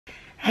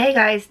Hey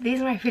guys,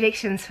 these are my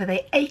predictions for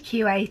the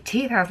AQA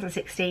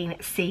 2016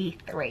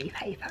 C3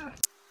 paper.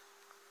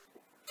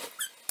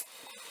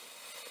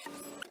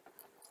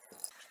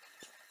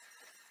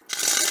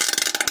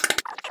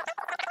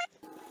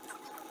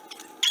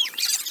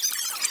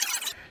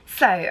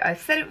 So, I've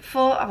said it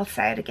before, I'll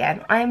say it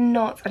again. I am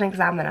not an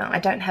examiner. I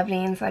don't have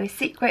any insider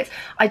secrets.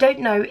 I don't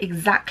know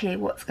exactly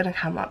what's going to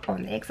come up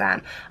on the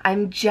exam.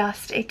 I'm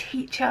just a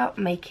teacher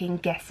making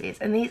guesses,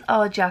 and these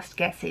are just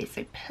guesses.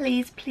 So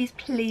please, please,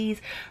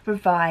 please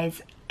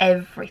revise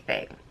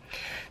everything.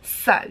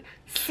 So,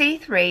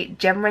 C3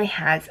 generally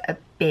has a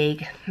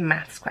big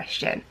maths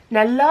question.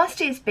 Now,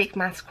 last year's big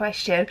maths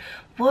question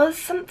was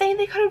something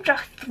they kind of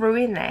just threw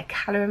in there,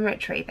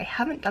 calorimetry. They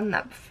haven't done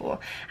that before,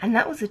 and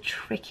that was a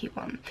tricky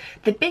one.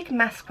 The big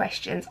maths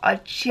questions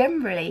are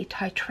generally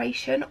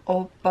titration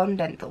or bond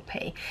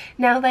enthalpy.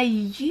 Now, they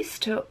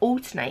used to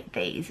alternate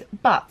these,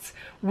 but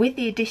with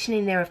the addition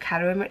in there of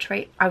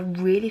calorimetry, I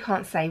really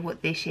can't say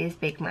what this year's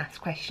big maths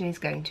question is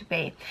going to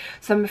be.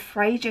 So I'm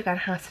afraid you're going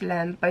to have to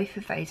learn both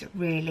of those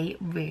really,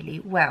 really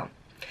well.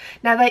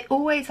 Now, they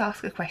always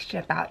ask a question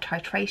about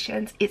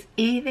titrations. It's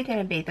either going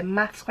to be the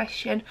maths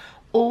question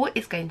or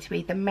it's going to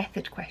be the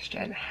method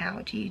question.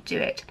 How do you do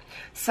it?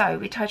 So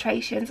with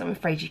titrations, I'm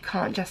afraid you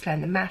can't just learn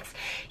the maths.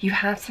 You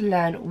have to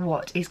learn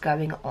what is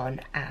going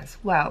on as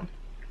well.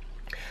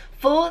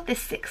 For the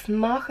 6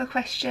 marker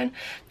question,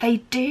 they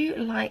do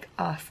like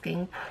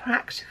asking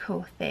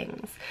practical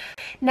things.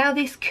 Now,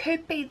 this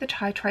could be the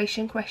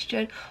titration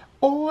question,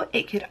 or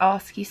it could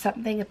ask you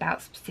something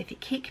about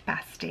specific heat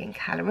capacity and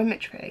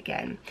calorimetry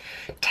again.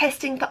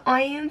 Testing for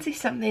ions is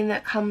something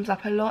that comes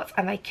up a lot,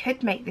 and they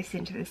could make this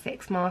into the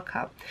 6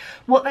 marker.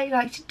 What they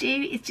like to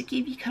do is to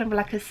give you kind of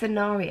like a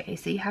scenario,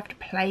 so you have to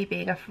play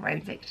being a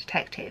forensic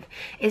detective.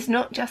 It's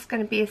not just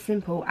going to be as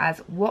simple as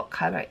what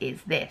colour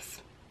is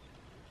this.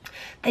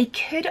 They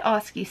could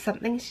ask you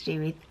something to do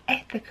with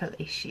ethical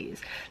issues.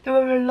 There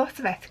are a lot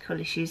of ethical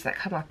issues that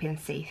come up in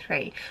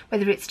C3,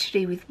 whether it's to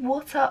do with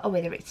water or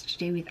whether it's to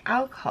do with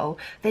alcohol.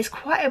 There's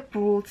quite a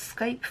broad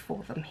scope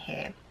for them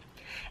here.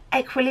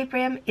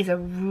 Equilibrium is a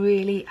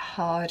really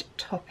hard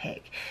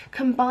topic.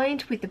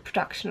 Combined with the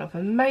production of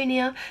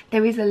ammonia,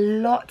 there is a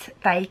lot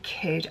they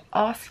could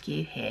ask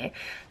you here.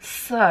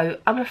 So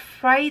I'm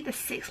afraid the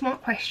 6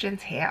 mark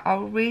questions here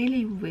are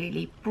really,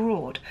 really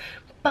broad.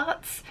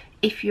 But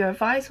if you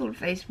revise all of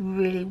those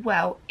really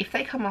well, if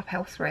they come up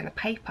elsewhere in the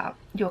paper,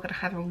 you're going to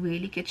have a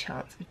really good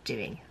chance of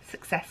doing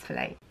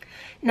successfully.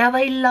 Now,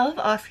 they love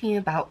asking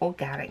about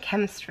organic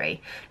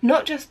chemistry,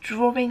 not just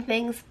drawing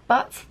things,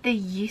 but the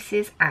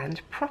uses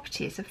and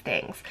properties of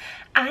things.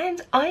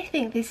 And I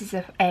think this is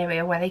an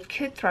area where they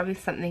could throw in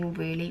something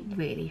really,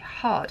 really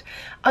hard.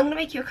 I'm going to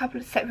make you a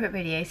couple of separate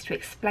videos to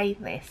explain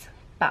this.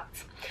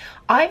 But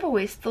I've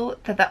always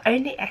thought that the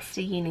only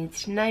ester you need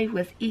to know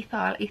was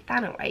ethyl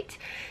ethanoate.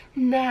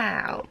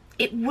 Now,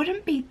 it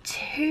wouldn't be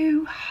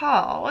too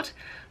hard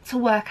to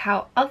work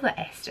out other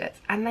esters,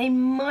 and they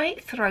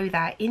might throw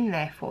that in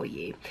there for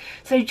you.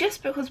 So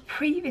just because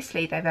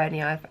previously they've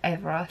only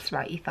ever asked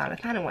about ethyl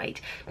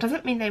ethanoate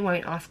doesn't mean they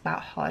won't ask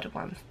about harder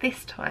ones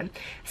this time.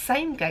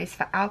 Same goes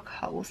for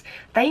alcohols.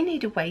 They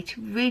need a way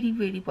to really,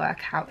 really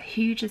work out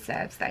who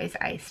deserves those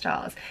A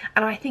stars,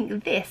 and I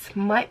think this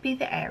might be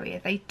the area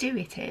they do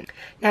it in.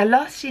 Now,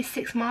 last year's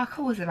 6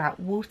 marker was about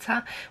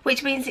water,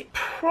 which means it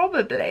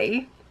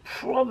probably,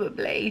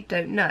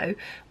 don't know,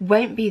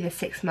 won't be the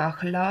 6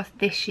 marker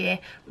this year,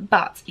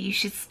 but you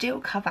should still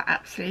cover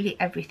absolutely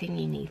everything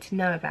you need to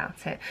know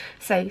about it.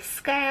 So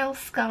scale,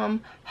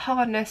 scum,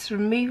 hardness,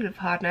 removal of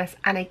hardness,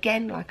 and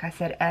again, like I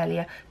said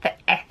earlier, the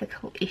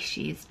ethical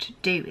issues to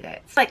do with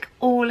it. Like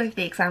all of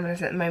the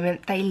examiners at the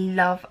moment, they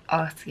love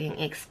asking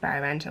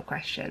experimental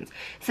questions.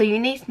 So you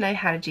need to know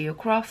how to do your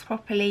graphs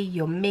properly,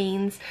 your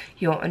means,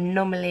 your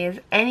anomalies,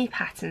 any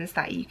patterns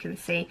that you can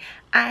see,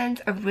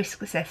 and a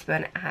risk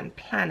assessment and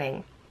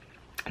planning.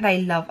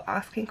 They love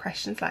asking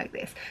questions like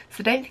this,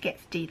 so don't forget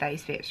to do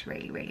those bits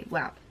really, really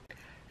well.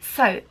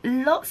 So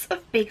lots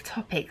of big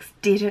topics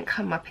didn't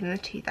come up in the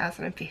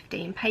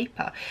 2015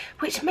 paper,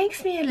 which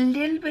makes me a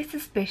little bit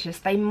suspicious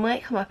they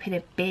might come up in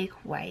a big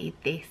way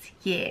this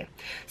year.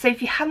 So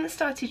if you haven't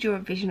started your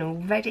revision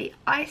already,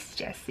 I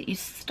suggest that you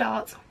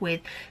start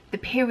with the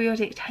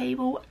periodic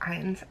table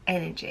and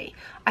energy.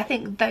 I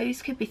think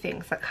those could be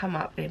things that come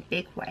up in a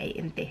big way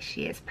in this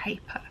year's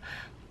paper.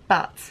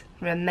 But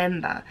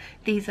remember,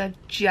 these are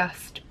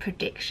just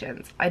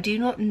predictions. I do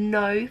not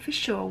know for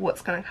sure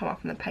what's going to come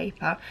up in the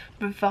paper.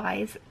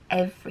 Revise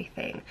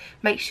everything.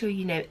 Make sure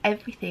you know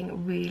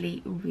everything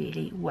really,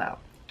 really well.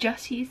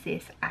 Just use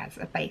this as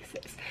a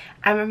basis.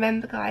 And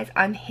remember guys,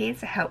 I'm here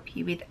to help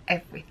you with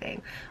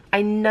everything.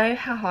 I know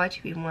how hard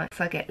you've been working,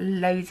 so I get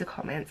loads of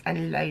comments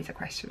and loads of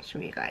questions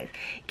from you guys.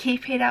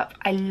 Keep it up.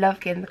 I love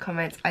getting the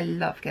comments. I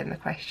love getting the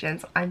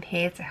questions. I'm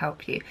here to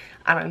help you,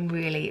 and I'm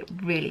really,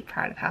 really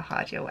proud of how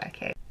hard you're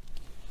working.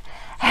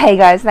 Hey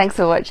guys, thanks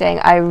for watching.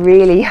 I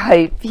really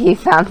hope you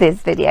found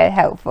this video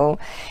helpful.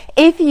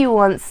 If you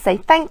want to say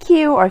thank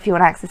you, or if you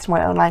want access to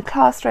my online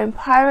classroom,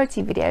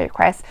 priority video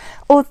requests,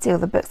 or to see all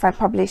the books I'm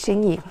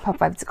publishing, you can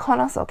pop over to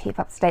Conos or keep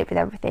up to date with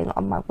everything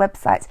on my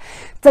website.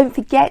 Don't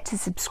forget to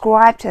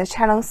subscribe to the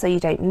channel so you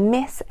don't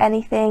miss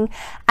anything.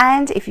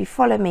 And if you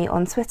follow me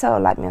on Twitter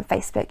or like me on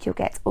Facebook, you'll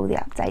get all the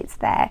updates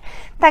there.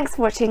 Thanks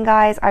for watching,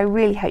 guys. I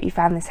really hope you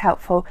found this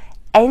helpful.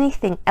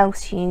 Anything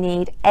else you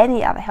need,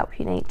 any other help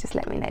you need, just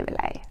let me know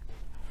below.